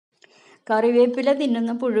കറിവേപ്പില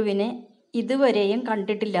തിന്നുന്ന പുഴുവിനെ ഇതുവരെയും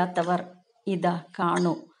കണ്ടിട്ടില്ലാത്തവർ ഇതാ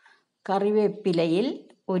കാണൂ. കറിവേപ്പിലയിൽ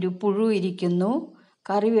ഒരു പുഴു ഇരിക്കുന്നു.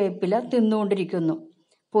 കറിവേപ്പില തിന്നുകൊണ്ടിരിക്കുന്നു.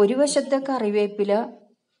 ഒരു വശത്തെ കറിവേപ്പില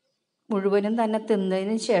മുഴുവനും തന്നെ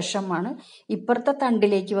തിന്നതിന് ശേഷമാണ് ഇപ്പുറത്തെ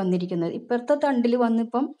തണ്ടിലേക്ക് വന്നിരിക്കുന്നത്. ഇപ്പുറത്തെ തണ്ടിൽ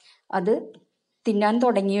വന്നിപ്പം അത് തിന്നാൻ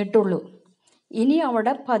തുടങ്ങിയിട്ടുള്ളൂ. ഇനി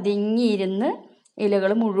അവിടെ പതുങ്ങിയിരുന്ന്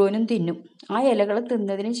ഇലകൾ മുഴുവനും തിന്നും. ആ ഇലകൾ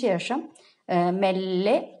തിന്നതിന് ശേഷം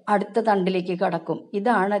മെല്ലെ അടുത്ത തണ്ടിലേക്ക് കടക്കും.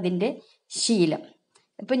 ഇതാണ് അതിൻ്റെ ശീലം.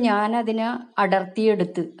 ഇപ്പം ഞാനതിനെ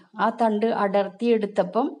അടർത്തിയെടുത്ത് ആ തണ്ട്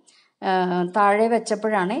അടർത്തിയെടുത്തപ്പം താഴെ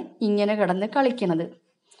വെച്ചപ്പോഴാണ് ഇങ്ങനെ കിടന്ന് കളിക്കണത്.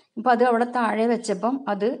 അപ്പം അത് അവിടെ താഴെ വെച്ചപ്പം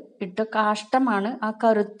അത് ഇട്ട കാഷ്ടമാണ് ആ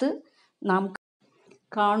കറുത്ത് നാം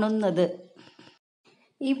കാണുന്നത്.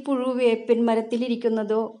 ഈ പുഴു വേപ്പിൻ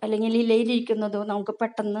മരത്തിലിരിക്കുന്നതോ അല്ലെങ്കിൽ ഇലയിലിരിക്കുന്നതോ നമുക്ക്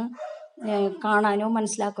പെട്ടെന്ന് കാണാനോ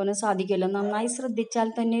മനസ്സിലാക്കാനോ സാധിക്കില്ല. നന്നായി ശ്രദ്ധിച്ചാൽ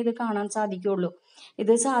തന്നെ ഇത് കാണാൻ സാധിക്കുകയുള്ളൂ.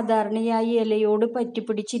 ഇത് സാധാരണയായി ഇലയോട്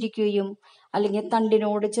പറ്റിപ്പിടിച്ചിരിക്കുകയും അല്ലെങ്കിൽ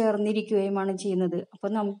തണ്ടിനോട് ചേർന്നിരിക്കുകയുമാണ് ചെയ്യുന്നത്.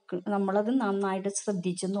 അപ്പം നമ്മളത് നന്നായിട്ട്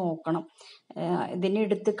ശ്രദ്ധിച്ച് നോക്കണം. ഇതിനെ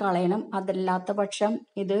എടുത്ത് കളയണം. അതല്ലാത്ത പക്ഷം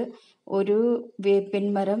ഇത് ഒരു വേപ്പിൻ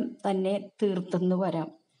മരം തന്നെ തീർത്തെന്ന് വരാം.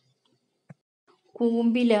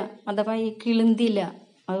 കൂമ്പില അഥവാ ഈ കിളുന്തില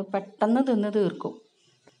അത് പെട്ടെന്ന് തിന്ന് തീർക്കും.